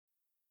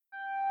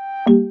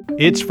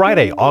It's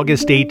Friday,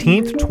 August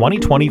 18th,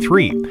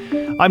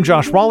 2023. I'm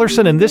Josh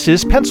Wallerson, and this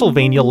is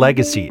Pennsylvania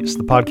Legacies,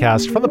 the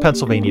podcast from the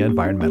Pennsylvania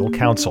Environmental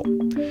Council.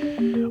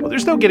 Well,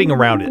 there's no getting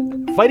around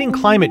it. Fighting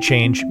climate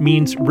change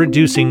means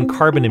reducing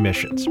carbon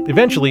emissions,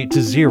 eventually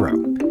to zero.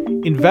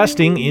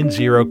 Investing in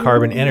zero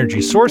carbon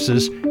energy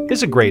sources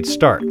is a great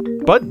start.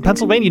 But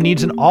Pennsylvania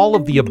needs an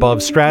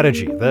all-of-the-above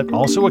strategy that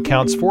also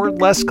accounts for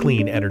less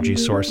clean energy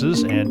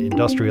sources and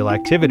industrial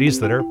activities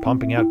that are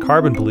pumping out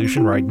carbon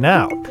pollution right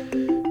now.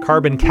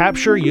 Carbon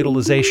capture,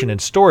 utilization,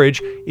 and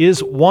storage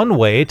is one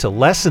way to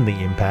lessen the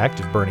impact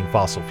of burning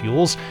fossil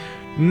fuels.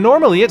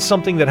 Normally, it's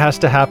something that has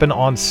to happen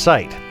on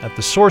site, at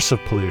the source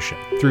of pollution,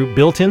 through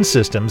built-in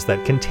systems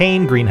that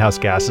contain greenhouse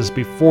gases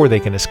before they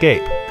can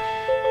escape.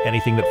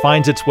 Anything that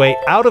finds its way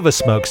out of a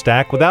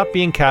smokestack without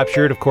being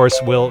captured, of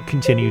course, will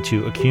continue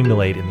to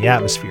accumulate in the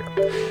atmosphere.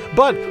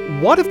 But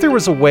what if there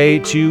was a way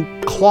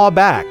to claw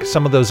back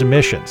some of those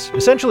emissions,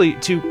 essentially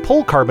to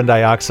pull carbon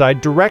dioxide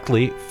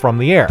directly from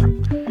the air?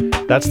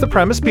 That's the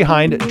premise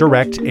behind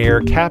direct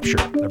air capture,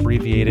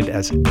 abbreviated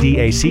as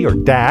DAC or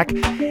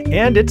DAC,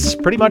 and it's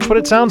pretty much what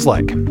it sounds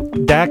like.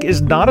 DAC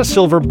is not a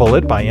silver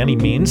bullet by any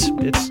means.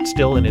 It's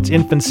still in its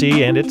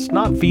infancy, and it's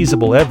not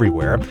feasible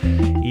everywhere.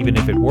 Even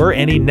if it were,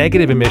 any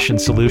negative emission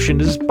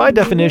solution is by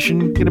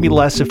definition going to be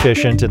less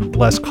efficient and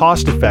less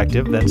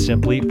cost-effective than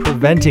simply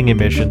preventing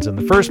emissions in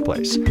the first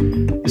place.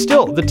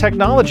 Still, the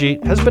technology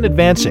has been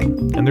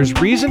advancing, and there's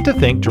reason to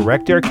think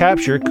direct air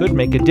capture could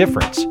make a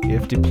difference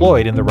if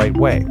deployed in the right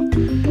way.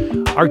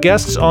 Our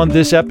guests on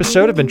this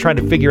episode have been trying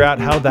to figure out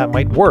how that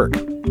might work.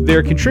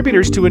 They're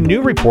contributors to a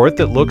new report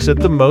that looks at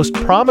the most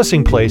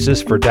promising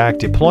places for DAC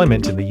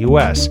deployment in the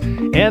U.S.,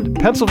 and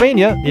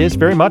Pennsylvania is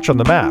very much on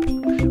the map.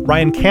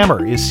 Ryan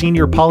Kammer is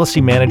Senior Policy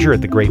Manager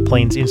at the Great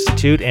Plains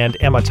Institute, and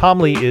Emma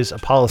Tomley is a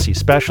Policy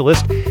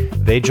Specialist.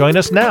 They join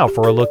us now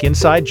for a look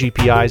inside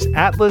GPI's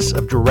Atlas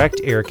of Direct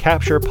Air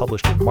Capture,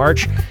 published in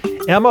March.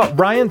 Emma,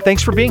 Ryan,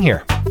 thanks for being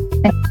here.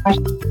 Thanks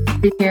for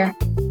being here.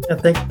 Yeah,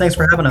 thanks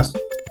for having us.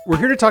 We're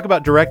here to talk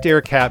about direct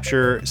air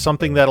capture,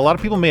 something that a lot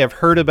of people may have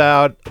heard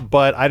about,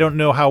 but I don't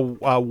know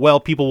how well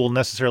people will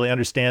necessarily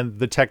understand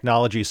the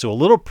technology. So a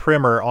little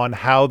primer on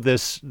how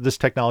this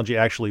technology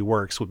actually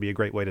works would be a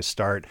great way to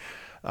start.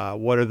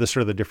 What are the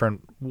sort of the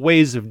different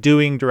ways of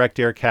doing direct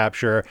air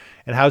capture,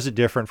 and how is it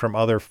different from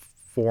other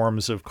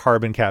forms of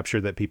carbon capture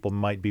that people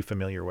might be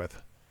familiar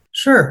with?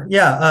 Sure.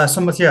 Yeah.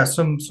 So my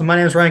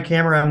name is Ryan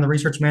Kammer. I'm the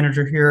research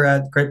manager here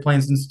at Great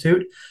Plains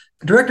Institute.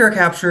 Direct air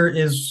capture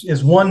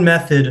is one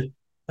method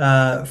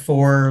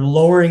for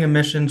lowering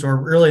emissions, or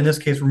really in this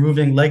case,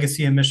 removing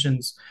legacy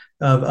emissions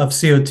of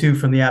CO2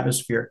 from the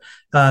atmosphere.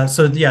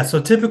 So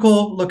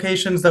typical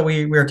locations that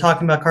we are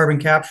talking about carbon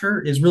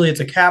capture is really, it's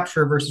a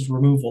capture versus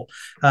removal.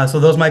 So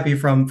those might be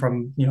from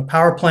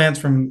power plants,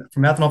 from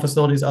ethanol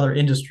facilities, other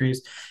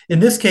industries. In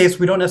this case,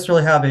 we don't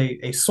necessarily have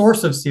a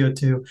source of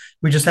CO2.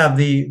 We just have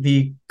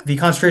the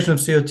concentration of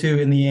CO2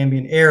 in the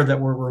ambient air that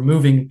we're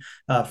removing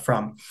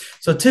from.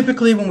 So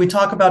typically when we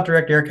talk about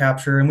direct air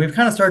capture, and we've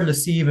kind of started to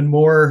see even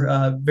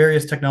more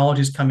various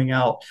technologies coming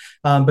out,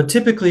 but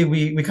typically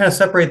we kind of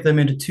separate them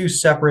into two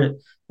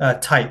separate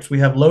types. We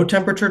have low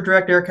temperature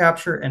direct air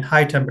capture and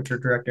high temperature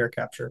direct air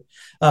capture.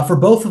 For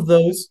both of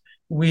those,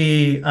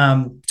 we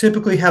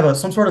typically have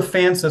some sort of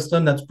fan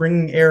system that's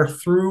bringing air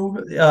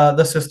through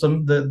the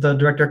system, the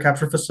direct air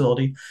capture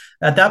facility.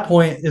 At that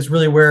point is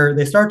really where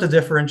they start to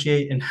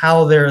differentiate in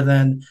how they're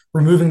then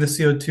removing the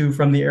CO2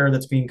 from the air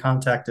that's being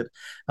contacted.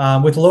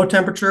 With low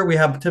temperature, we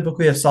have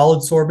typically a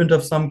solid sorbent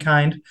of some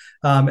kind.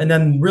 And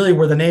then really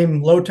where the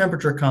name low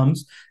temperature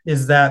comes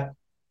is that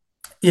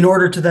in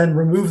order to then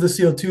remove the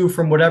CO2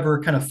 from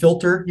whatever kind of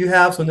filter you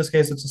have, so in this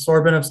case, it's a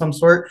sorbent of some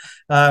sort,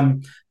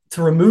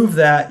 to remove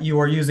that, you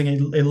are using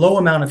a low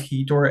amount of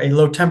heat, or a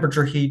low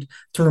temperature heat,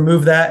 to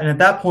remove that. And at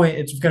that point,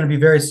 it's going to be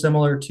very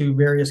similar to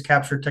various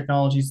capture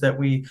technologies that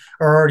we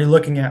are already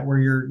looking at, where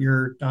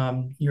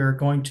you're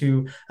going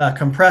to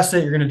compress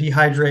it, you're going to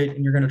dehydrate,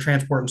 and you're going to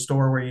transport and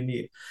store where you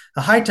need.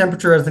 A high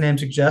temperature, as the name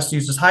suggests,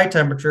 uses high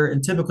temperature,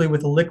 and typically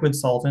with a liquid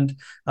solvent.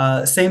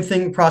 Same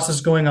thing,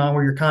 process going on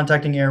where you're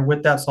contacting air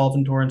with that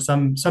solvent, or in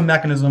some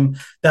mechanism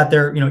that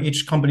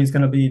each company is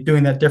going to be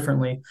doing that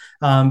differently.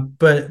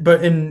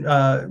 But in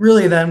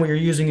really then what you're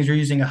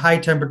using a high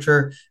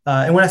temperature.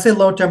 And when I say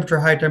low temperature,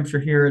 high temperature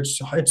here,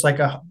 it's like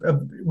a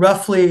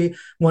roughly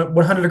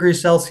 100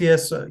 degrees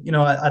Celsius,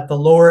 at the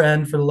lower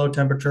end for the low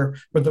temperature,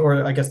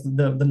 or I guess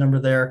the number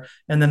there,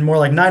 and then more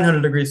like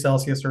 900 degrees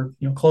Celsius, or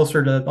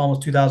closer to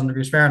almost 2000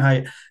 degrees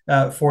Fahrenheit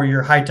for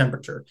your high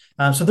temperature.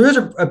 So there is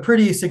a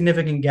pretty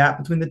significant gap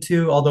between the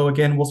two, although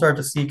again, we'll start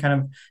to see kind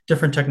of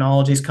different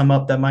technologies come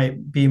up that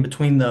might be in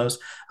between those.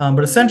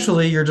 But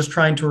essentially, you're just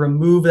trying to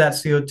remove that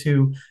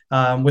CO2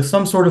 with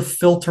some sort of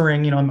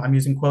filtering, I'm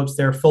using quotes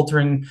there,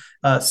 filtering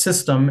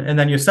system, and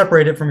then you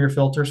separate it from your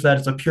filter so that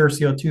it's a pure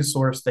CO2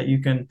 source that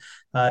you can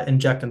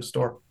inject and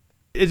store.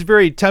 It's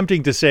very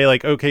tempting to say,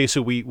 like, okay,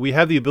 so we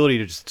have the ability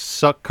to just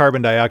suck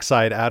carbon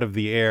dioxide out of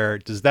the air.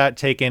 Does that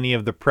take any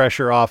of the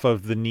pressure off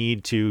of the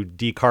need to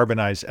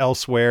decarbonize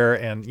elsewhere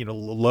and,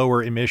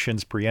 lower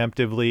emissions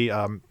preemptively?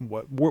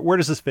 Where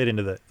does this fit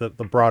into the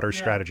broader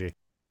strategy?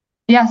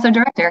 Yeah, so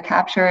direct air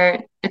capture,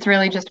 it's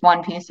really just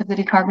one piece of the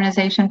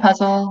decarbonization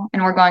puzzle,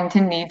 and we're going to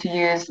need to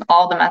use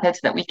all the methods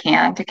that we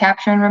can to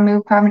capture and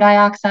remove carbon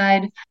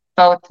dioxide,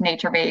 both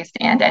nature-based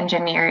and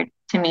engineered,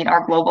 to meet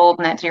our global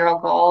net zero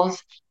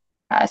goals.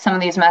 Some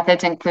of these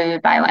methods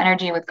include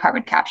bioenergy with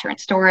carbon capture and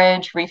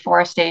storage,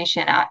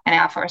 reforestation and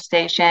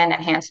afforestation,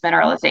 enhanced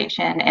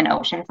mineralization, and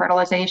ocean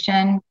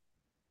fertilization.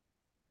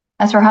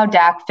 As for how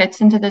DAC fits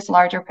into this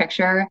larger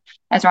picture,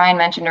 as Ryan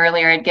mentioned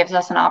earlier, it gives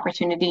us an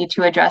opportunity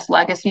to address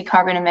legacy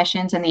carbon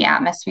emissions in the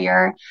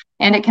atmosphere,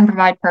 and it can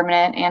provide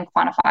permanent and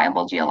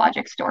quantifiable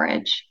geologic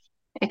storage.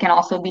 It can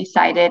also be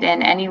sited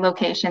in any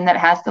location that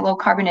has the low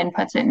carbon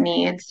inputs it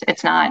needs.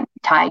 It's not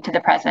tied to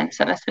the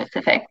presence of a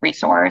specific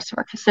resource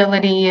or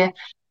facility.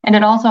 And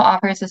it also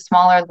offers a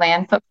smaller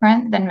land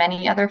footprint than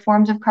many other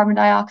forms of carbon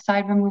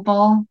dioxide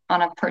removal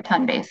on a per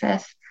ton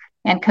basis,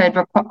 and could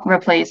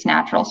replace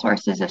natural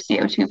sources of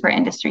CO2 for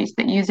industries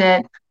that use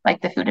it,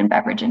 like the food and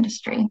beverage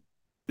industry.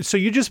 So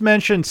you just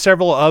mentioned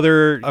several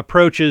other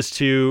approaches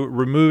to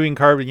removing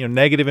carbon,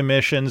 negative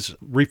emissions.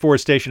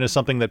 Reforestation is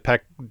something that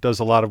PEC does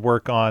a lot of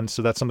work on,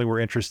 so that's something we're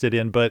interested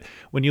in. But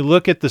when you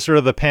look at the sort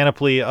of the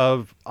panoply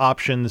of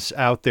options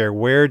out there,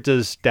 where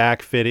does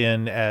DAC fit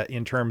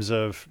in terms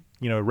of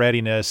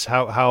readiness?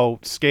 How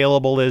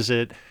scalable is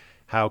it?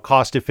 How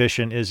cost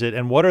efficient is it?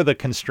 And what are the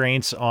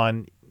constraints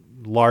on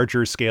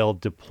larger scale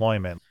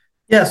deployment?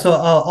 Yeah, so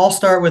I'll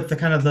start with the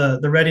kind of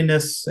the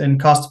readiness and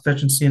cost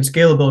efficiency and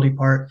scalability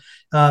part.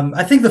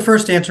 I think the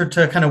first answer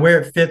to kind of where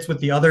it fits with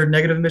the other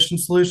negative emission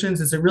solutions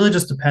is it really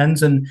just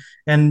depends. And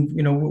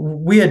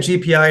we at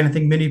GPI, and I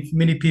think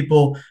many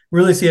people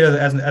really see it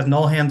as an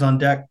all hands on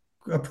deck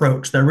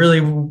approach, that really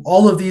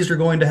all of these are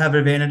going to have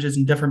advantages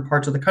in different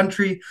parts of the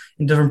country,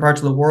 in different parts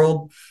of the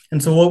world.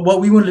 And so what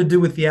we wanted to do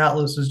with the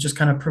Atlas is just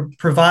kind of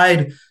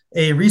provide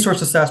a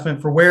resource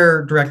assessment for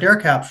where direct air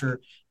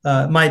capture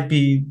might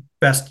be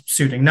best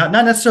suiting, not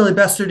necessarily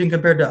best suiting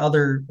compared to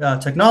other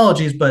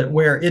technologies, but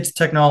where its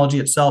technology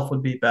itself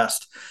would be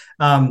best.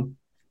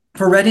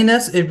 For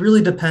readiness, it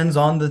really depends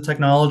on the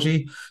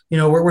technology.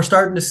 We're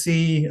starting to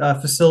see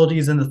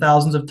facilities in the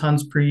thousands of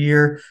tons per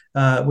year.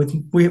 But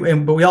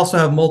we also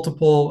have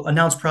multiple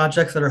announced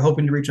projects that are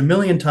hoping to reach 1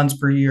 million tons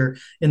per year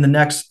in the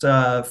next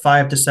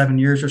 5 to 7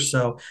 years or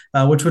so,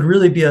 which would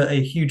really be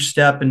a huge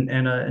step and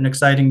an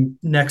exciting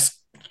next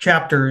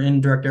chapter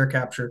in direct air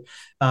capture.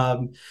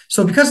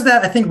 So because of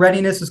that, I think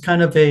readiness is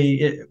kind of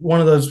one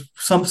of those.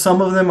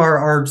 Some of them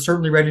are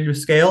certainly ready to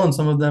scale, and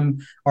some of them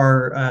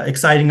are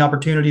exciting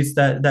opportunities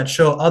that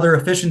show other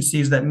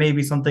efficiencies that may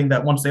be something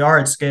that once they are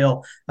at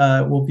scale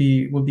will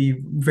be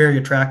very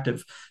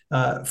attractive.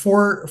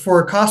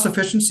 For cost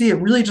efficiency,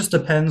 it really just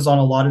depends on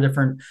a lot of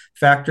different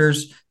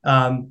factors.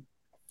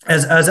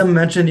 As Emma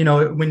mentioned,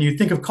 when you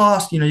think of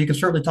cost, you can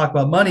certainly talk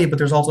about money, but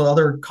there's also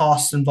other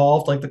costs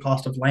involved, like the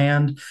cost of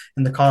land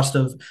and the cost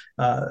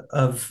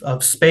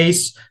of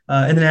space.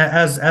 And then,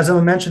 as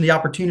Emma mentioned, the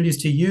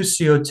opportunities to use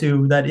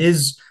CO2 that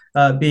is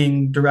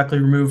being directly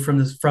removed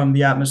from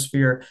the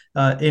atmosphere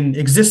in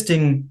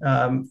existing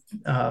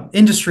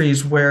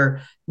industries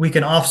where we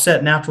can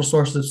offset natural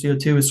sources of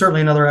CO2 is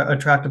certainly another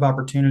attractive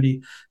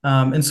opportunity.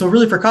 And so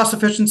really for cost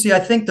efficiency, I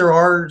think there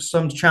are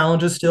some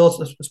challenges still,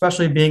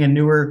 especially being a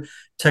newer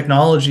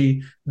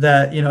technology,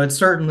 that, it's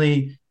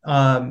certainly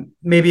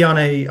maybe on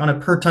a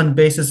per ton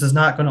basis is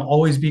not going to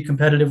always be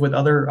competitive with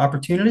other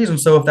opportunities. And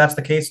so if that's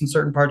the case in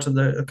certain parts of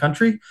the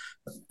country,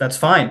 that's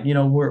fine.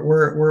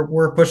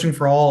 We're pushing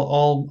for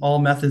all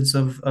methods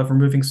of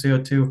removing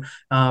CO2.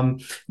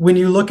 When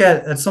you look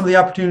at some of the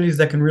opportunities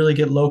that can really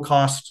get low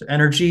cost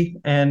energy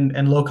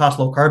and low cost,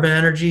 low carbon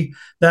energy,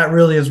 that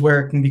really is where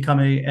it can become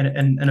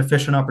an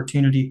efficient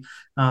opportunity.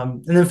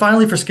 And then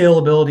finally, for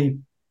scalability,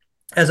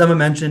 as Emma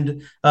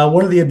mentioned,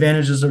 one of the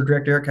advantages of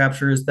direct air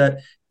capture is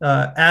that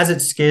as it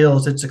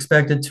scales, it's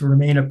expected to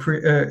remain a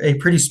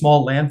pretty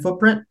small land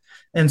footprint.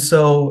 And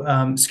so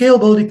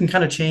scalability can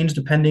kind of change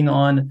depending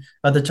on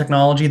the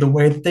technology, the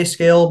way that they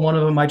scale. One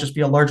of them might just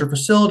be a larger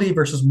facility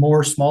versus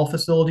more small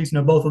facilities.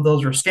 Both of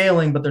those are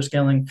scaling, but they're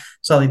scaling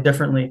slightly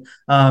differently.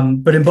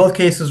 But in both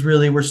cases,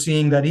 really, we're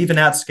seeing that even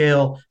at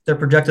scale, their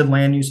projected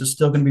land use is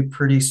still going to be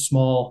pretty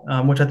small,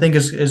 which I think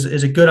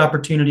is a good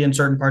opportunity in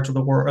certain parts of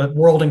the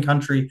world and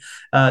country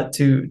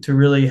to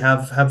really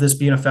have this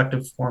be an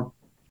effective form.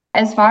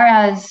 As far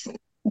as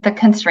the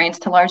constraints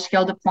to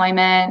large-scale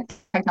deployment,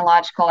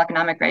 technological,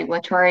 economic,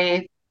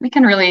 regulatory, we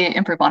can really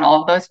improve on all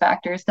of those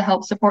factors to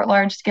help support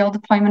large-scale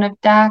deployment of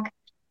DAC.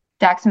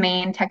 DAC's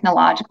main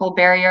technological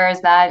barrier is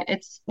that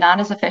it's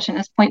not as efficient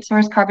as point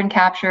source carbon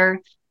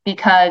capture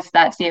because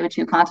that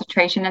CO2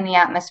 concentration in the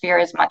atmosphere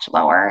is much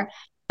lower.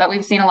 But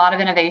we've seen a lot of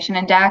innovation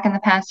in DAC in the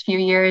past few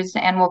years,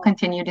 and we'll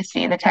continue to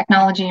see the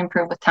technology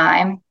improve with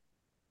time.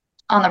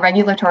 On the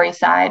regulatory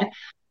side,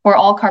 For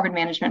all carbon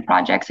management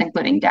projects,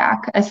 including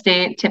DAC, a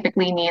state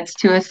typically needs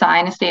to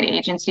assign a state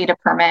agency to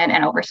permit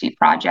and oversee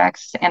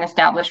projects and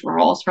establish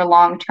rules for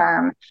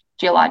long-term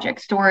geologic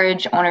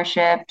storage,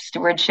 ownership,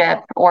 stewardship,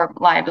 or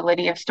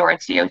liability of stored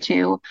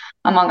CO2,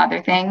 among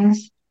other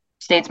things.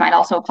 States might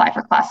also apply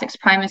for Class 6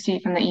 primacy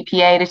from the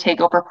EPA to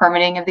take over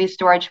permitting of these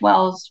storage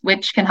wells,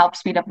 which can help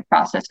speed up the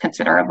process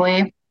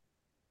considerably.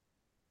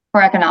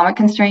 For economic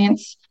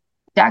constraints,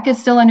 DAC is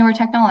still a newer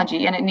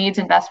technology and it needs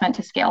investment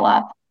to scale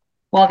up.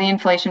 While the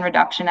Inflation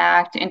Reduction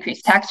Act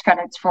increased tax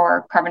credits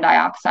for carbon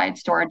dioxide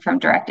stored from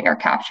direct air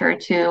capture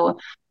to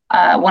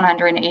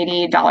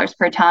 $180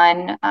 per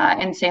ton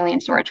in saline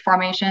storage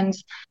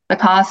formations, the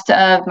cost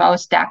of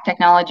most DAC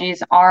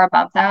technologies are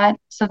above that,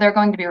 so they're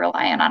going to be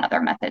reliant on other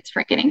methods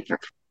for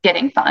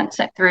getting funds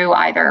through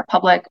either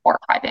public or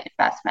private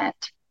investment.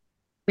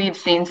 We've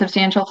seen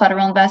substantial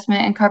federal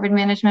investment in carbon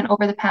management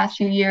over the past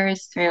few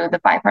years through the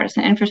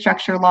Bipartisan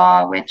Infrastructure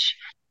Law, which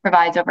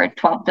provides over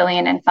 $12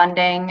 billion in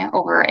funding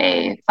over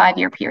a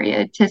 5-year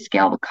period to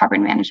scale the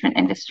carbon management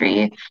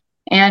industry,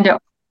 and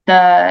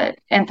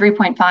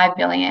 $3.5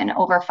 billion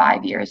over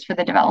 5 years for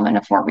the development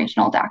of 4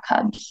 regional DAC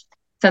hubs.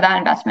 So that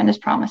investment is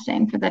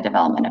promising for the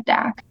development of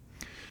DAC.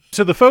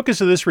 So the focus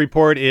of this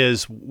report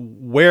is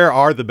where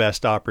are the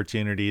best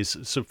opportunities?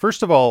 So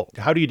first of all,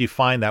 how do you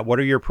define that? What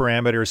are your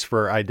parameters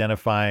for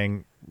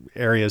identifying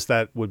areas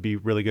that would be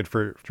really good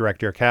for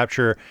direct air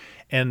capture?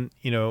 And,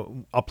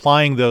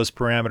 applying those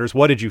parameters,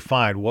 what did you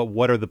find?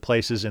 What are the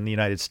places in the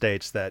United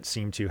States that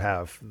seem to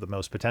have the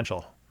most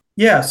potential?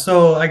 Yeah,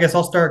 so I guess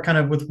I'll start kind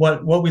of with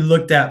what we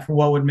looked at for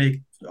what would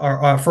make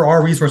for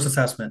our resource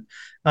assessment.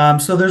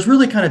 So there's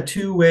really kind of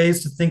 2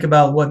 ways to think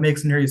about what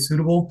makes an area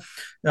suitable.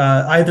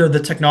 Either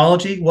the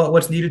technology,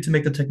 what's needed to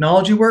make the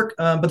technology work,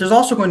 but there's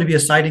also going to be a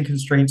siting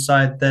constraint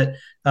side that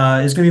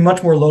is going to be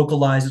much more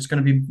localized. It's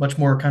going to be much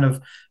more kind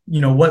of,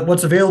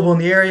 what's available in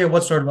the area,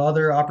 what sort of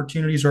other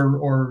opportunities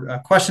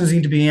or questions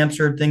need to be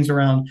answered, things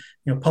around,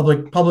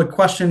 public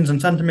questions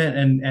and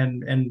sentiment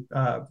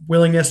and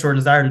willingness or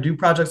desire to do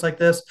projects like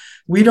this.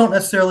 We don't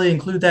necessarily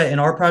include that in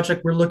our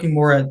project. We're looking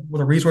more at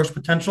the resource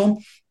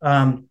potential.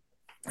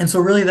 And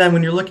so really then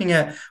when you're looking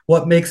at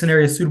what makes an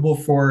area suitable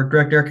for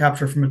direct air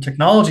capture from a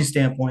technology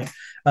standpoint,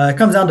 it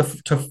comes down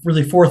to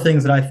really 4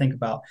 things that I think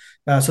about.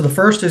 So the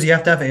first is you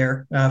have to have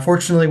air.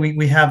 Fortunately,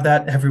 we have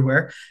that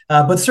everywhere,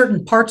 but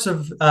certain parts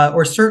of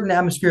or certain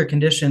atmospheric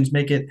conditions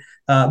make it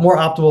more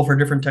optimal for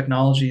different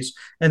technologies.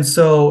 And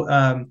so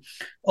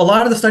a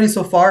lot of the studies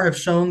so far have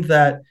shown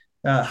that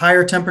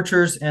higher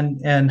temperatures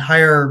and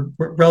higher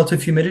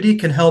relative humidity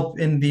can help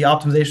in the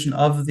optimization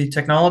of the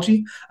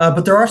technology.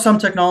 But there are some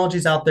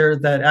technologies out there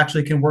that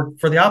actually can work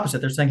for the opposite.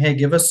 They're saying, hey,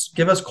 give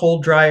us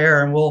cold, dry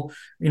air and we'll,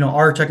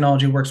 our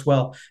technology works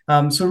well.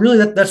 So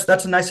really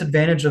that's a nice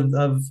advantage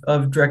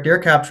of direct air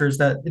capture is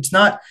that it's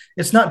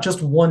not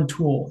just one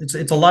tool.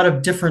 It's a lot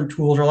of different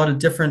tools or a lot of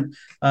different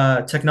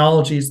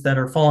technologies that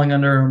are falling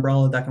under an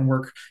umbrella that can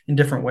work in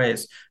different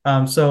ways.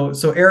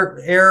 So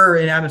air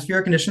in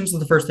atmospheric conditions is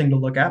the first thing to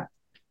look at.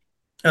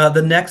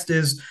 The next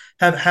is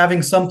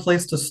having some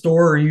place to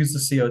store or use the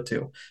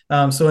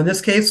CO2. So in this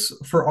case,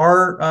 for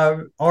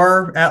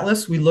our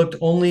atlas, we looked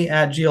only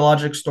at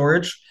geologic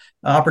storage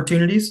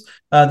opportunities.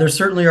 There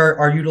certainly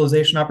are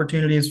utilization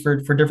opportunities for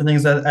different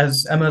things.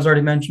 As Emma has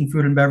already mentioned,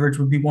 food and beverage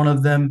would be one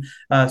of them.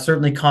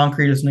 Certainly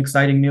concrete is an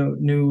exciting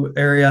new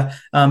area.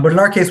 But in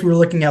our case, we were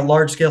looking at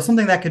large scale,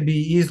 something that could be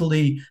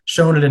easily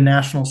shown at a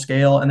national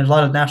scale. And there's a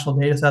lot of national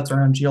data sets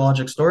around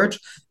geologic storage.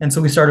 And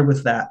so we started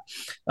with that.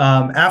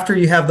 After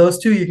you have those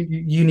 2,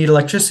 you need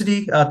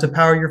electricity to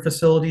power your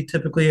facility,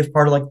 typically as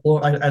part of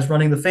as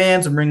running the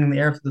fans and bringing the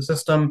air through the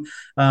system.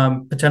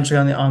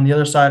 Potentially on the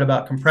other side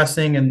about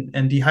compressing and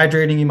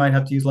dehydrating, you might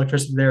have to use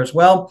electricity there as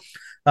well.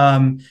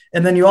 And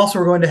then you also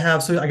are going to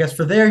have, so I guess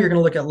for there, you're going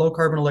to look at low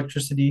carbon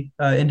electricity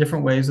in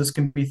different ways. This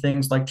can be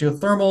things like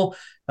geothermal,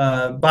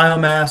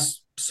 biomass,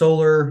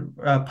 solar,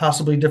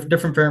 possibly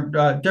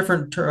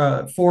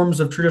different forms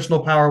of traditional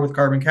power with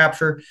carbon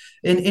capture,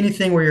 in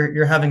anything where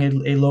you're having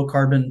a low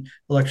carbon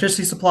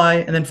electricity supply,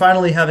 and then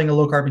finally having a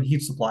low carbon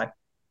heat supply.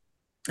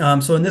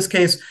 So in this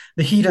case,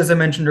 the heat, as I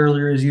mentioned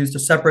earlier, is used to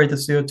separate the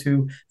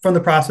CO2 from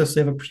the process. They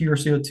have a pure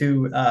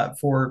CO2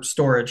 for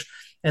storage.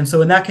 And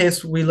so in that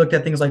case, we looked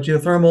at things like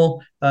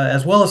geothermal,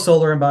 as well as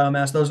solar and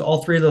biomass.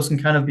 All 3 of those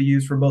can kind of be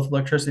used for both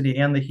electricity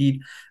and the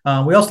heat.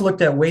 We also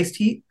looked at waste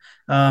heat.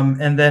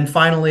 And then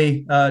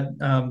finally,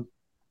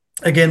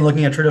 again,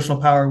 looking at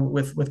traditional power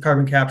with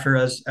carbon capture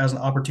as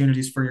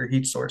opportunities for your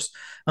heat source.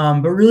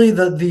 But really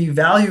the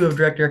value of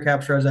direct air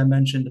capture, as I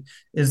mentioned,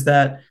 is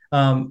that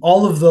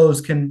all of those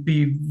can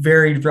be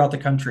varied throughout the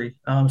country.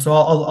 So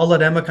I'll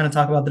let Emma kind of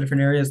talk about the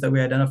different areas that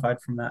we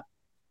identified from that.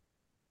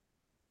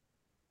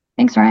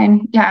 Thanks,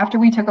 Ryan. Yeah, after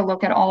we took a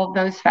look at all of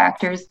those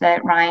factors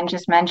that Ryan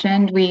just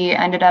mentioned, we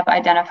ended up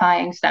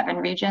identifying 7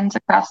 regions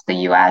across the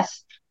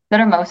U.S. that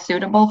are most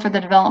suitable for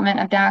the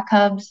development of DAC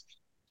hubs.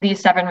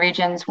 These 7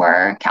 regions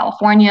were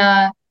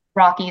California,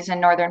 Rockies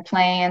and Northern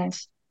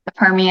Plains, the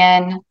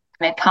Permian,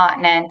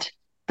 Mid-Continent,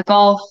 the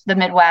Gulf, the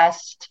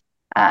Midwest,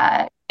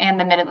 and and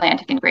the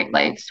Mid-Atlantic and Great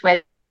Lakes,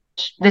 which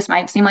this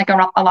might seem like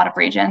a lot of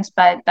regions,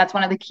 but that's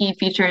one of the key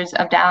features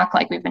of DAC,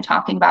 like we've been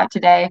talking about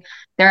today.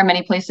 There are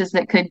many places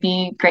that could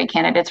be great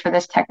candidates for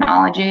this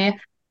technology.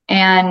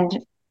 And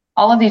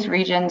all of these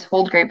regions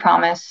hold great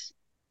promise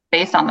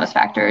based on those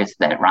factors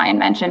that Ryan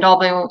mentioned,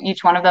 although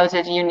each one of those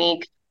is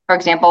unique. For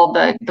example,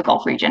 the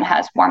Gulf region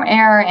has warm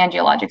air and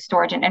geologic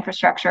storage and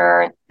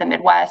infrastructure. The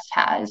Midwest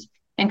has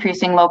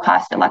increasing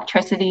low-cost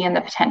electricity and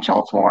the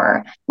potential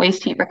for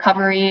waste heat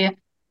recovery.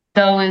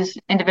 Those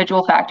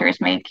individual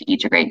factors make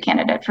each a great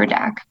candidate for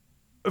DAC.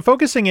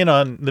 Focusing in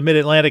on the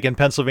Mid-Atlantic and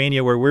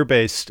Pennsylvania, where we're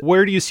based,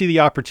 where do you see the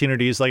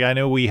opportunities? Like, I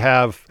know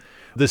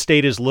the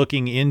state is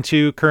looking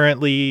into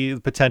currently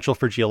the potential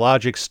for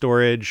geologic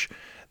storage.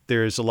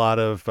 There's a lot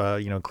of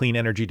clean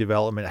energy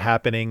development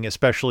happening,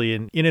 especially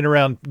in and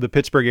around the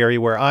Pittsburgh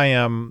area where I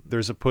am.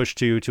 There's a push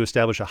to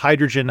establish a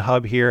hydrogen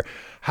hub here.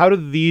 How do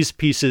these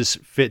pieces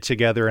fit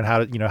together, and how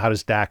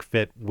does DAC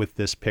fit with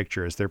this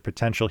picture? Is there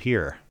potential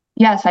here?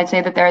 Yes, I'd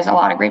say that there is a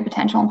lot of great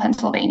potential in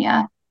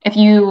Pennsylvania. If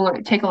you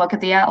take a look at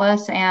the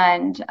atlas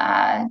and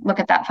look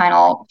at that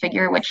final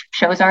figure, which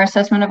shows our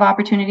assessment of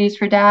opportunities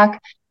for DAC,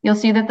 you'll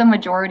see that the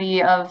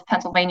majority of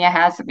Pennsylvania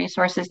has the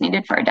resources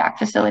needed for a DAC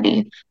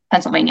facility.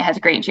 Pennsylvania has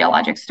great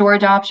geologic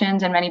storage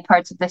options in many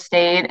parts of the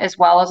state, as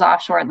well as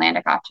offshore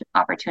Atlantic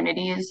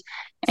opportunities.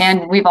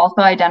 And we've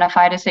also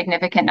identified a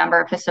significant number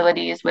of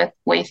facilities with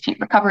waste heat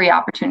recovery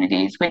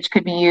opportunities, which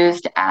could be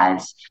used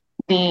as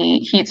the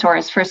heat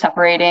source for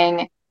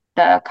separating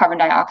the carbon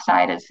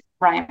dioxide, as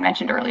Ryan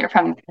mentioned earlier,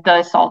 from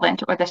the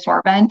solvent or the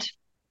sorbent.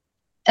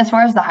 As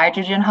far as the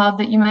hydrogen hub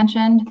that you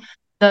mentioned,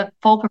 the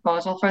full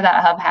proposal for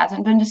that hub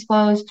hasn't been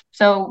disclosed,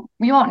 so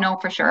we won't know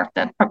for sure if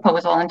the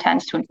proposal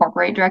intends to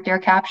incorporate direct air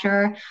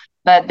capture,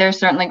 but there's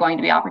certainly going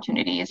to be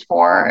opportunities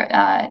for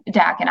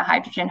DAC and a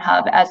hydrogen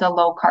hub as a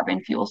low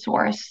carbon fuel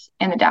source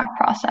in the DAC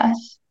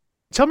process.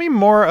 Tell me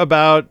more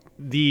about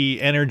the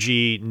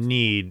energy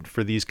need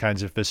for these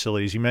kinds of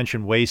facilities. You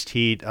mentioned waste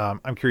heat.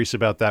 I'm curious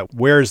about that.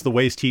 Where is the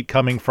waste heat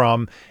coming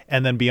from?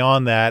 And then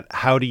beyond that,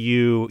 how do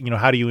you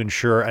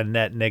ensure a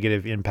net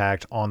negative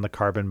impact on the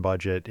carbon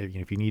budget?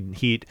 If you need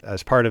heat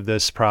as part of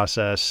this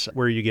process,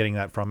 where are you getting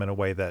that from in a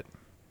way that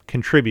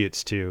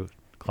contributes to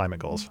climate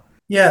goals?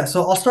 Yeah,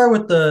 so I'll start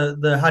with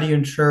the how do you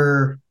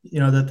ensure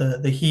that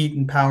the heat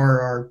and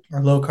power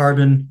are low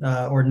carbon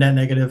or net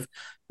negative.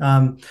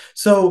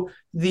 So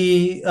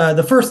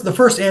the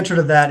first answer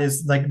to that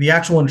is like the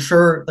actual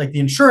the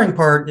insuring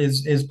part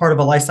is part of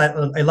a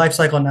life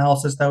cycle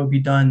analysis that would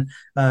be done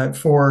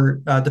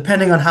for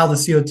depending on how the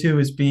CO2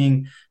 is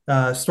being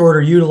stored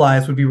or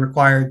utilized, would be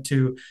required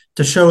to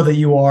show that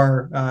you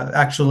are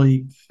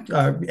actually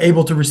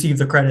able to receive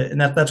the credit,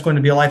 and that's going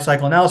to be a life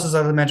cycle analysis,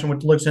 as I mentioned,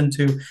 which looks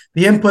into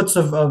the inputs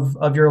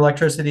of your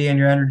electricity and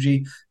your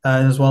energy,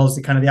 as well as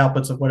the kind of the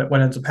outputs of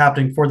what ends up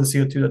happening for the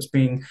CO2 that's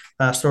being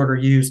stored or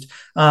used.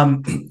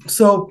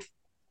 So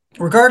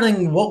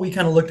regarding what we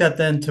kind of looked at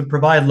then to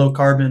provide low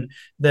carbon,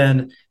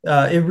 then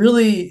it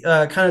really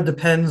kind of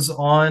depends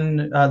on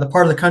the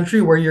part of the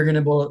country where you're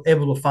going to be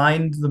able to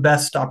find the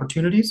best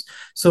opportunities.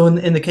 So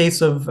in the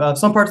case of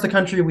some parts of the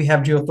country, we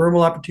have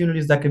geothermal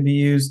opportunities that can be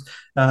used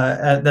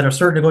that are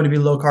certainly going to be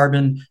low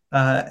carbon,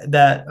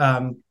 that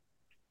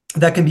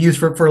can be used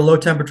for low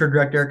temperature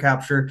direct air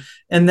capture.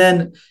 And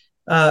then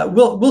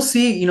we'll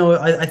see.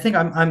 I think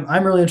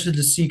I'm really interested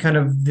to see kind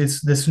of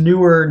this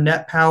newer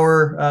net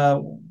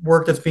power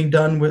work that's being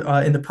done with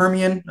in the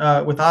Permian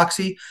with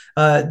Oxy.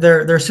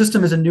 Their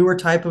system is a newer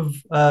type of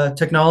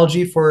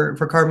technology for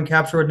carbon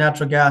capture with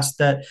natural gas.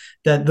 That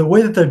the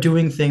way that they're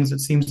doing things, it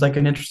seems like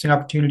an interesting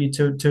opportunity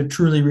to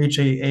truly reach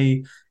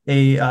a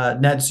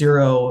net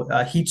zero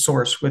heat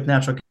source with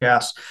natural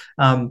gas.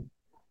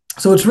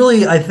 So it's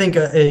really, I think,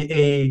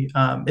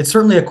 it's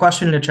certainly a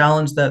question and a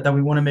challenge that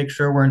we want to make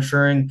sure we're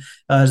ensuring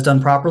is done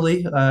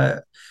properly.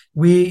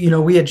 We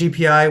at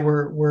GPI,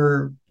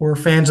 we're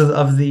fans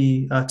of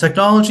the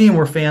technology, and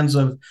we're fans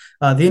of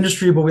the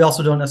industry, but we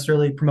also don't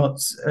necessarily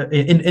promote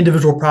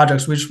individual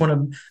projects. We just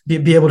want to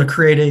be able to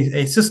create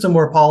a system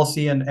or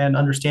policy and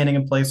understanding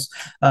in place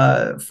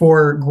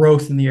for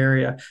growth in the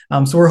area.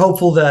 So we're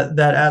hopeful that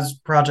as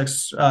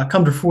projects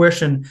come to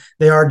fruition,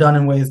 they are done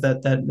in ways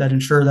that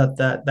ensure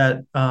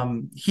that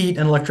heat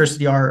and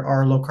electricity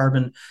are low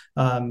carbon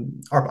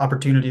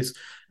opportunities.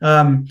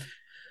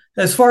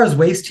 As far as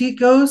waste heat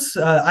goes,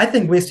 I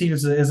think waste heat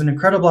is an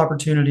incredible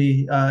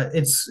opportunity.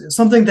 It's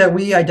something that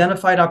we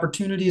identified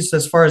opportunities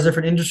as far as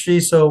different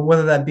industries. So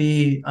whether that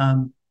be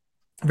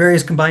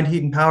various combined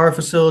heat and power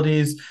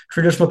facilities,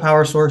 traditional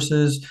power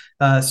sources,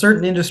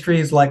 certain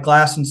industries like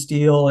glass and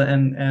steel,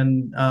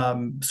 and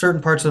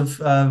certain parts of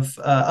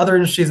other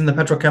industries in the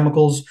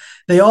petrochemicals,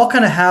 they all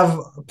kind of have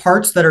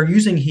parts that are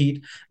using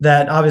heat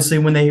that obviously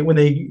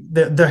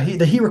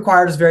the heat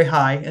required is very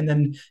high, and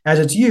then as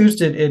it's used,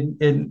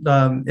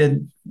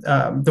 the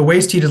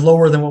waste heat is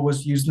lower than what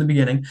was used in the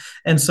beginning,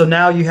 and so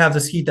now you have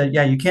this heat that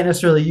you can't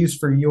necessarily use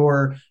for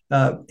your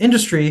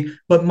industry,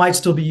 but might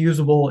still be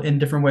usable in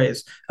different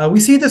ways. We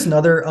see this in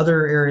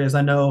other areas.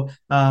 I know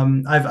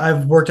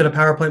I've worked at a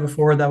power plant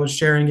before that was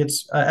sharing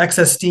its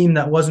excess steam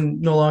that was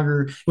no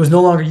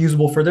longer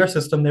usable for their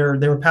system.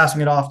 They were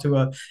passing it off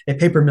to a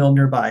paper mill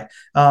nearby,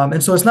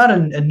 and so it's not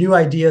a new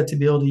idea to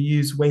be able to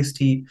use waste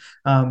heat.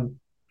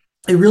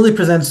 It really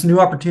presents new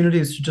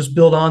opportunities to just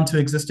build on to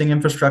existing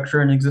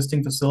infrastructure and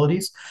existing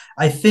facilities.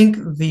 I think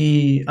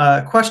the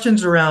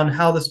questions around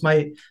how this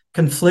might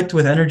conflict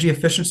with energy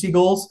efficiency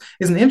goals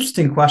is an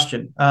interesting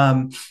question.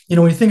 When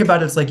you think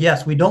about it, it's like,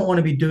 yes, we don't want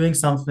to be doing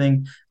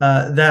something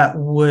that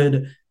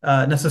would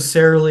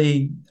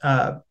necessarily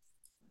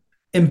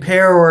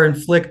impair or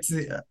inflict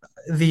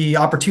the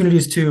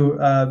opportunities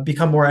to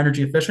become more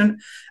energy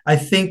efficient. I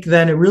think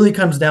then it really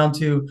comes down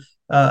to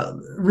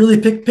really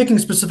picking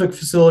specific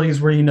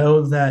facilities where you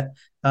know that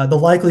the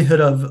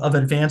likelihood of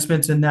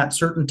advancements in that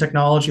certain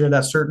technology or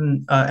that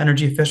certain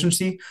energy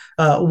efficiency,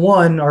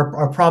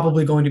 are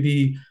probably going to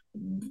be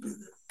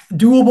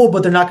doable,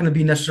 but they're not going to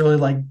be necessarily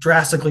like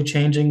drastically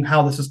changing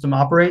how the system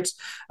operates.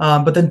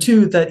 But then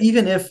two, that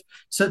even if,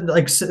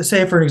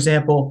 say for an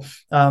example,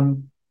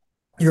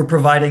 you're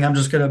providing, I'm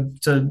just going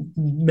to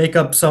make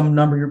up some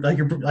number.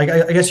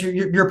 I guess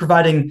you're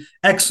providing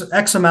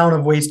X amount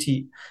of waste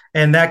heat,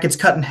 and that gets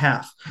cut in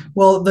half.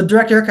 Well, the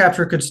direct air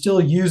capture could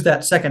still use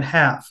that second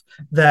half.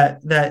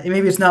 That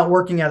maybe it's not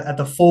working at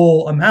the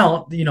full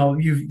amount.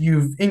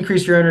 You've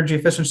increased your energy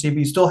efficiency, but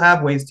you still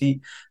have waste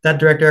heat. That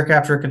direct air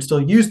capture can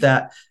still use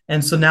that,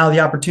 and so now the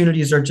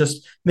opportunities are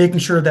just making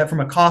sure that from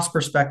a cost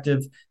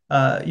perspective,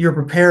 you're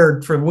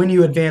prepared for when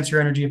you advance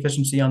your energy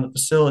efficiency on the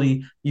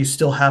facility, you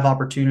still have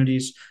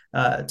opportunities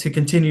to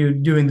continue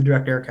doing the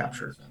direct air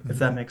capture, if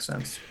that makes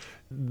sense.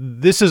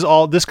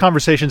 This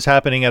conversation is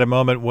happening at a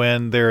moment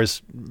when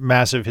there's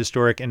massive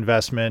historic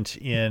investment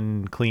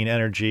in clean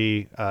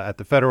energy at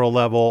the federal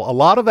level. A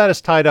lot of that is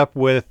tied up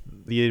with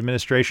the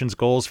administration's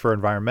goals for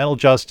environmental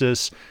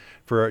justice,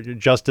 for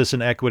justice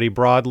and equity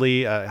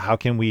broadly. How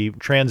can we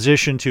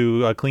transition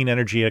to a clean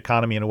energy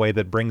economy in a way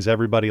that brings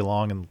everybody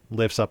along and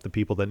lifts up the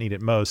people that need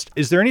it most?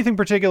 Is there anything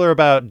particular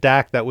about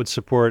DAC that would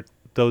support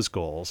those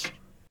goals?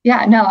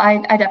 Yeah, no,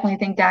 I definitely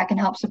think DAC can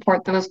help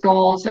support those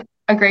goals.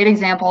 A great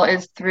example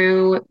is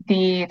through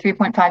the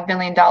 $3.5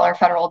 billion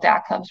federal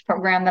DAC Hubs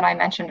program that I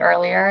mentioned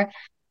earlier.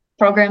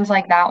 Programs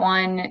like that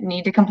one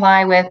need to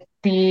comply with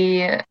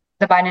the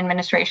Biden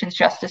administration's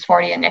Justice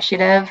 40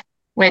 initiative,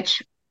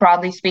 which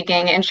broadly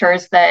speaking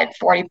ensures that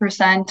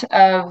 40%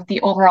 of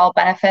the overall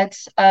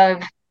benefits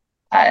of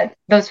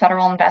those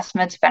federal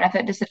investments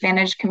benefit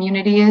disadvantaged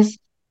communities.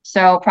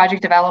 So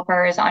project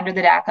developers under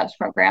the DAC Hubs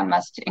program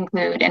must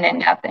include an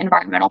in-depth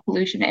environmental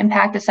pollution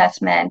impact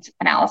assessment,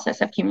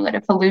 analysis of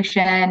cumulative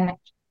pollution,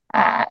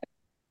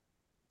 and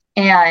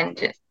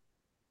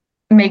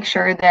make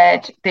sure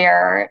that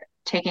they're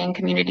taking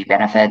community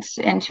benefits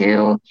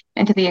into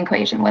the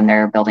equation when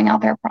they're building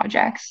out their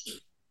projects.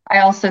 I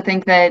also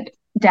think that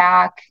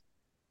DAC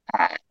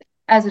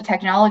as a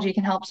technology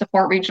can help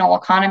support regional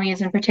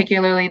economies, and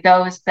particularly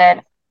those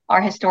that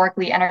are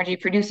historically energy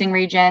producing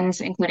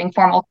regions, including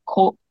former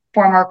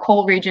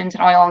coal regions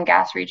and oil and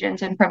gas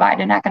regions, and provide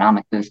an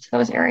economic boost to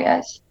those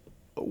areas.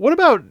 What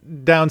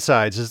about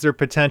downsides? Is there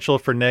potential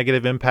for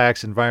negative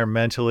impacts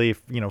environmentally,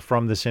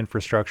 from this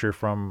infrastructure,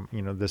 from,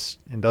 this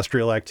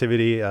industrial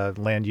activity,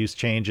 land use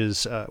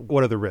changes?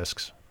 What are the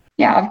risks?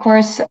 Yeah, of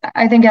course.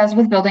 I think as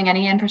with building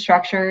any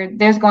infrastructure,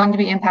 there's going to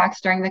be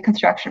impacts during the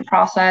construction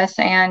process,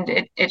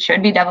 and it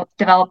should be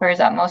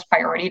developers' utmost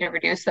priority to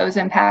reduce those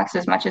impacts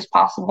as much as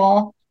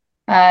possible.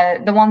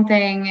 The one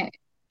thing,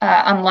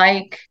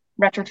 unlike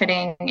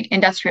retrofitting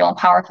industrial and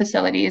power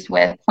facilities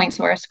with point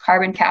source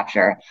carbon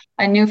capture,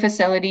 a new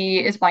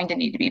facility is going to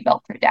need to be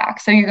built through DAC.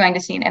 So you're going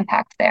to see an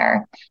impact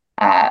there.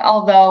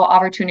 Although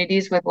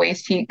opportunities with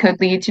waste heat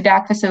could lead to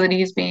DAC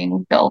facilities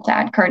being built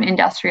at current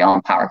industrial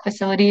and power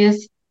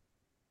facilities,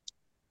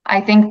 I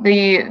think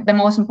the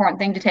most important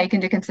thing to take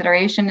into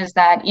consideration is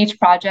that each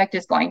project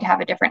is going to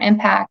have a different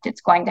impact. It's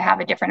going to have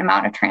a different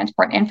amount of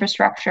transport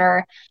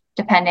infrastructure,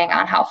 depending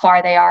on how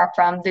far they are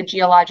from the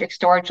geologic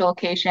storage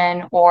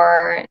location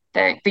or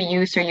the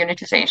use or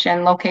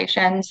unitization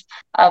locations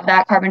of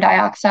that carbon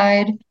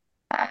dioxide.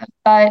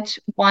 But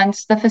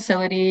once the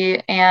facility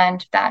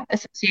and that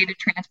associated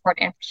transport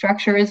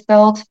infrastructure is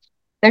built,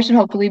 there should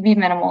hopefully be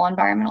minimal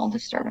environmental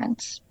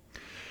disturbance.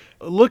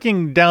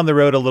 Looking down the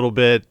road a little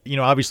bit,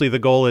 obviously the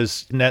goal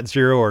is net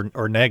zero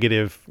or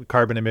negative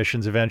carbon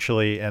emissions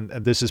eventually. And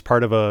this is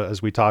part of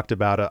as we talked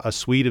about, a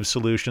suite of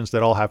solutions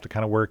that all have to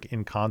kind of work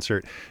in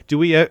concert. Do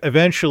we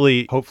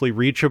eventually hopefully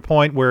reach a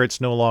point where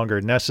it's no longer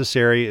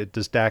necessary?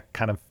 Does DAC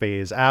kind of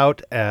phase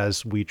out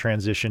as we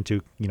transition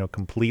to,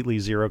 completely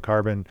zero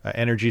carbon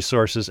energy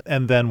sources?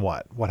 And then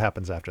what? What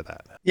happens after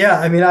that?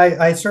 Yeah, I mean,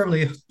 I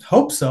certainly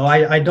hope so.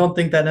 I don't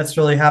think that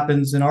necessarily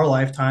happens in our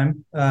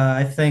lifetime.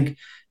 I think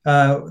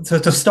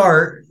to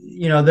start,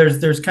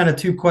 there's kind of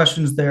two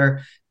questions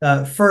there.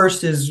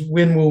 First is,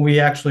 when will we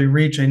actually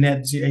reach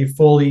a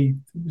fully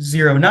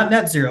zero, not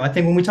net zero. I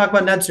think when we talk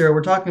about net zero,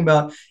 we're talking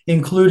about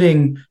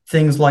including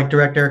things like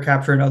direct air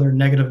capture and other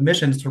negative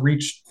emissions to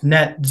reach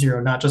net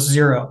zero, not just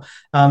zero.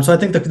 So I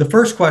think the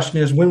first question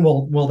is, when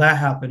will that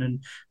happen?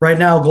 And right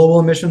now, global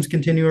emissions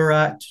continue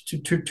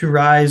to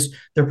rise.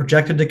 They're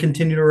projected to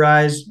continue to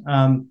rise.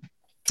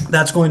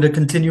 That's going to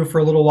continue for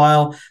a little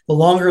while. The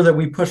longer that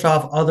we push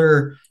off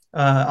other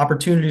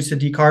opportunities to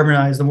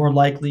decarbonize, the more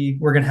likely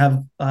we're going to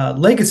have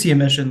legacy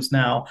emissions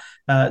now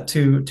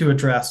to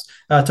address.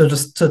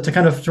 To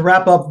kind of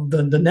wrap up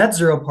the net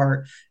zero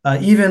part,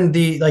 even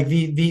the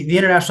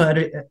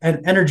International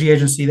Energy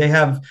Agency, they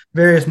have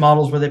various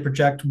models where they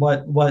project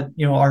what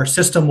our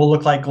system will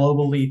look like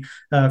globally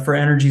for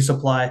energy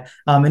supply.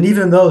 And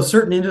even though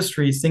certain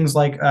industries, things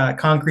like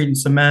concrete and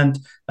cement,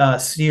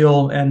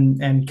 steel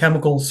and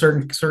chemicals,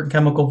 certain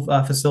chemical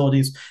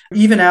facilities,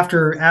 even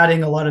after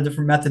adding a lot of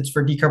different methods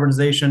for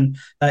decarbonization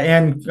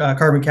and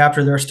carbon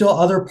capture, there are still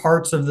other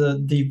parts of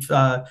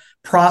the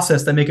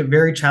process that make it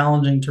very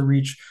challenging to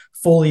reach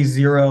fully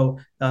zero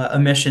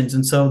emissions.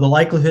 And so the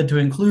likelihood to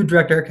include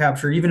direct air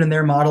capture, even in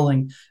their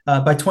modeling,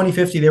 by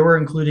 2050, they were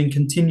including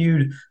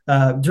continued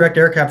direct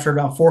air capture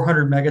around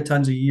 400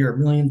 megatons a year,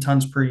 million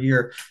tons per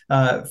year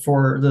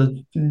for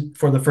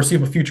the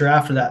foreseeable future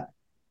after that.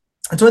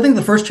 And so I think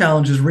the first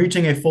challenge is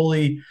reaching a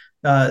fully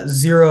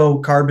zero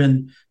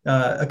carbon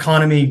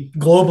economy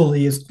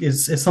globally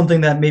is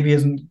something that maybe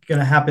isn't going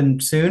to happen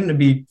soon. It'd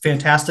be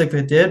fantastic if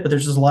it did, but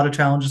there's just a lot of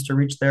challenges to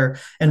reach there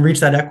and reach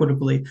that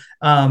equitably.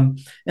 And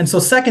so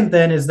second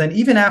then is that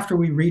even after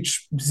we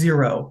reach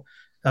zero,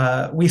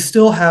 we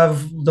still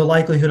have the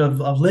likelihood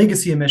of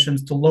legacy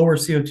emissions to lower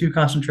CO2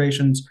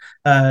 concentrations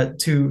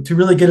to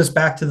really get us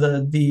back to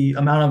the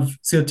amount of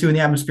CO2 in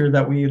the atmosphere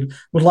that we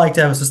would like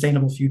to have a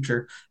sustainable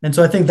future. And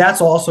so I think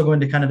that's also going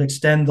to kind of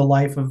extend the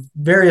life of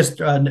various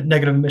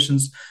negative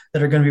emissions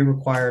that are going to be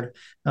required.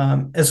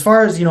 As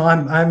far as,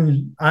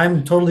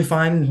 I'm totally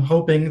fine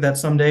hoping that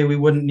someday we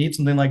wouldn't need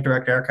something like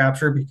direct air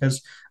capture,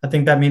 because I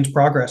think that means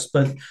progress.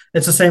 But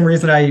it's the same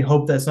reason I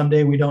hope that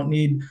someday we don't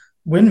need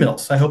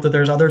windmills. I hope that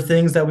there's other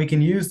things that we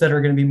can use that are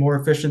going to be more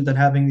efficient than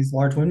having these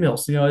large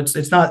windmills.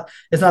 It's not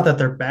that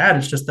they're bad.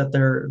 It's just that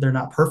they're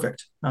not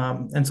perfect.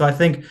 And so I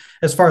think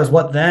as far as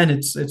what then,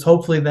 it's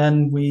hopefully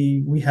then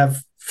we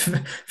have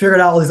figured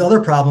out all these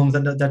other problems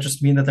that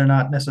just mean that they're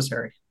not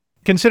necessary.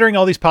 Considering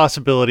all these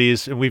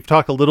possibilities, we've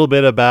talked a little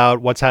bit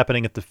about what's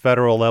happening at the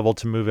federal level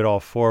to move it all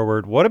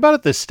forward. What about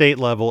at the state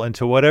level, and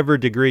to whatever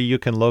degree you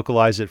can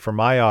localize it for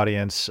my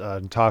audience,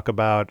 and talk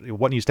about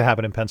what needs to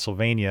happen in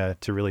Pennsylvania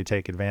to really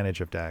take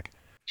advantage of DAC?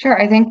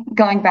 Sure. I think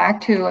going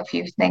back to a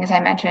few things I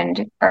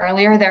mentioned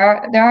earlier, there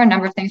are a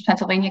number of things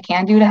Pennsylvania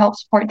can do to help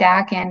support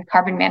DAC and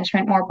carbon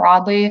management more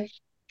broadly.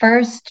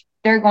 First,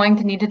 they're going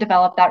to need to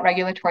develop that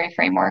regulatory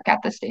framework at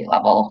the state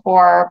level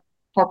for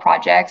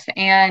projects.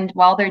 And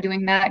while they're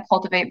doing that,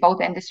 cultivate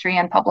both industry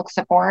and public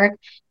support.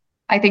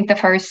 I think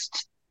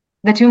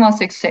the two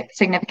most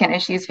significant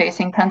issues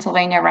facing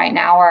Pennsylvania right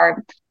now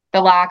are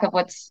the lack of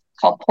what's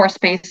called pore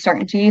space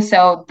certainty.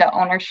 So the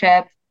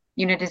ownership,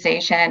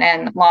 unitization,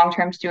 and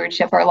long-term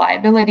stewardship or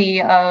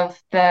liability of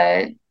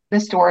the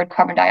stored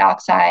carbon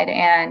dioxide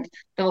and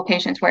the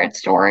locations where it's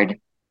stored.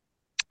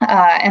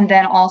 And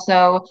then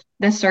also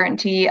the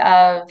certainty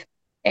of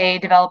a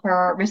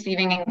developer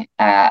receiving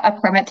a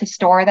permit to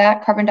store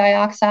that carbon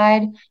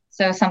dioxide.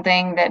 So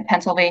something that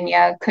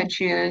Pennsylvania could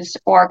choose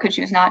or could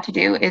choose not to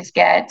do is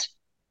get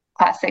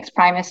Class 6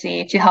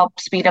 primacy to help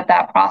speed up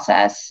that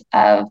process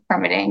of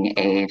permitting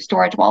a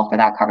storage well for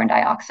that carbon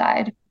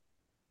dioxide.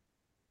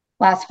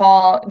 Last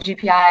fall,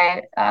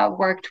 GPI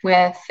worked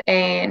with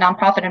a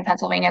nonprofit in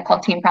Pennsylvania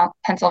called Team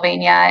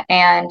Pennsylvania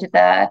and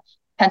the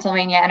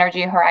Pennsylvania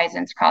Energy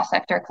Horizons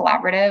Cross-Sector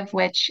Collaborative,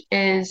 which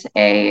is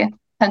a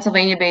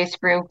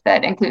Pennsylvania-based group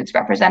that includes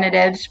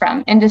representatives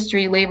from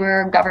industry,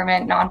 labor,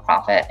 government,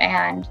 nonprofit,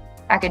 and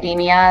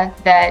academia.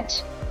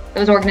 That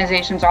those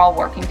organizations are all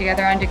working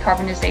together on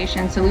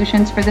decarbonization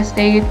solutions for the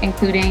state,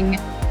 including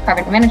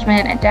carbon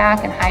management and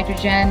DAC and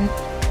hydrogen.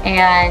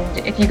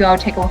 And if you go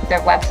take a look at their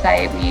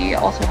website, we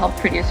also helped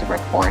produce a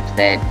report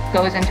that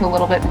goes into a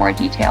little bit more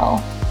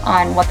detail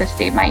on what the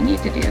state might need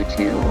to do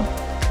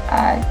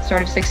to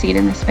sort of succeed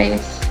in this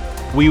space.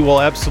 We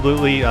will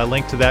absolutely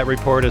link to that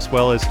report as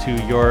well as to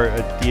your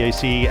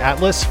DAC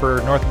Atlas for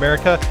North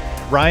America.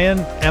 Ryan,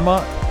 Emma,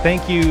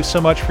 thank you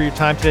so much for your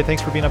time today.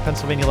 Thanks for being on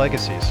Pennsylvania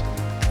Legacies.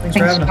 Thanks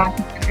for having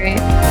us. Great.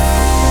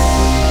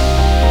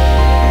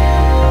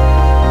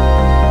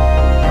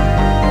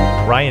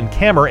 Ryan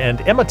Kammer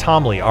and Emma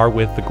Tomley are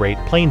with the Great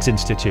Plains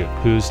Institute,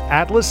 whose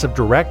Atlas of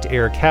Direct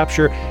Air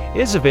Capture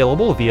is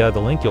available via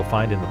the link you'll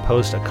find in the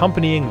post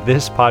accompanying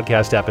this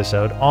podcast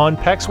episode on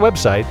PEC's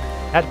website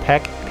at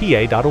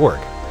pecpa.org.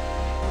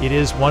 It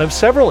is one of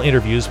several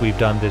interviews we've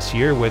done this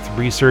year with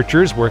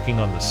researchers working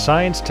on the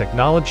science,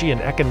 technology, and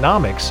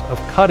economics of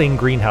cutting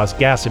greenhouse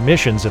gas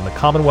emissions in the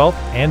Commonwealth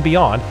and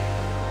beyond.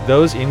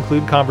 Those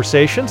include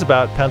conversations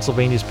about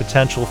Pennsylvania's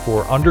potential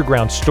for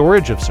underground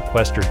storage of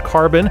sequestered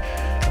carbon,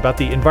 about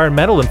the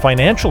environmental and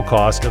financial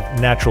cost of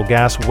natural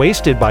gas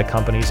wasted by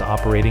companies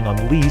operating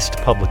on leased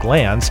public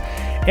lands,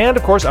 and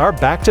of course our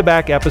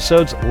back-to-back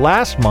episodes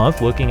last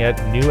month looking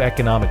at new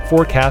economic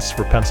forecasts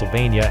for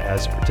Pennsylvania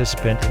as a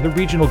participant in the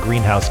Regional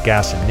Greenhouse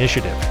Gas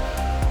Initiative.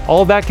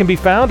 All of that can be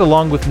found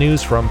along with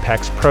news from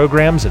PEC's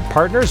programs and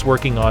partners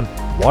working on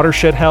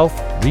watershed health,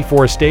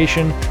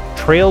 reforestation,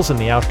 trails in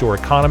the outdoor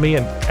economy,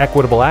 and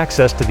equitable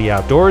access to the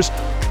outdoors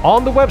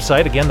on the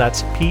website. Again,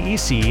 that's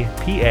pecpa.org.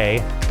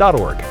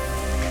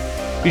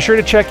 Be sure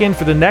to check in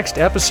for the next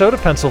episode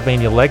of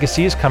Pennsylvania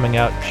Legacies coming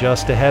out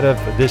just ahead of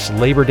this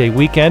Labor Day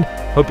weekend.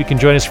 Hope you can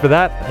join us for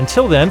that.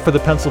 Until then, for the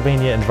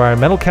Pennsylvania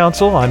Environmental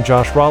Council, I'm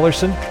Josh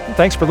Rollerson, and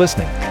thanks for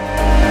listening.